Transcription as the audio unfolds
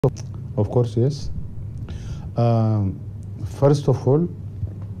Of course, yes. First of all,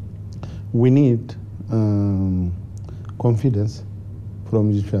 we need confidence from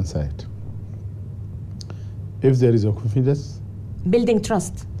Egyptian side. If there is a confidence, building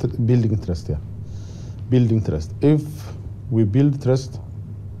trust. Building trust, yeah. Building trust. If we build trust,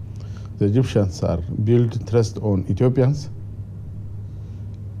 the Egyptians are build trust on Ethiopians,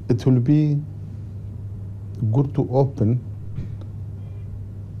 it will be good to open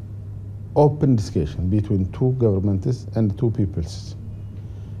discussion between two governments and two peoples.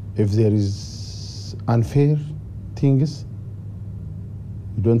 If there is unfair things,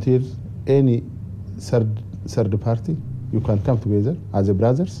 you don't hear any third party. You can come together as a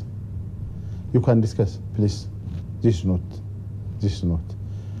brothers. You can discuss, please, this is not, this is not.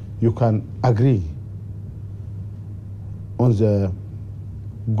 You can agree on the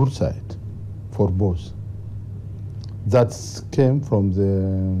good side for both. That came from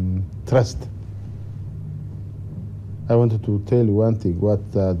the trust. I wanted to tell you one thing,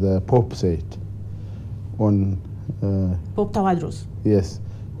 what the Pope said on... Pope Tawadros. Yes,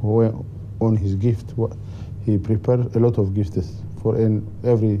 on his gift. He prepared a lot of gifts for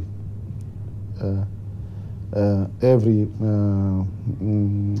every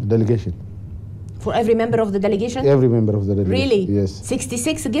delegation. For every member of the delegation? Every member of the delegation. Really? Yes.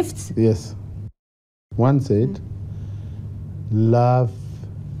 66 gifts? Yes. One said, love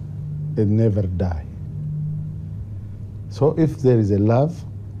will never die. So if there is a love,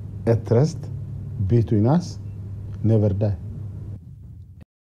 a trust between us, never die.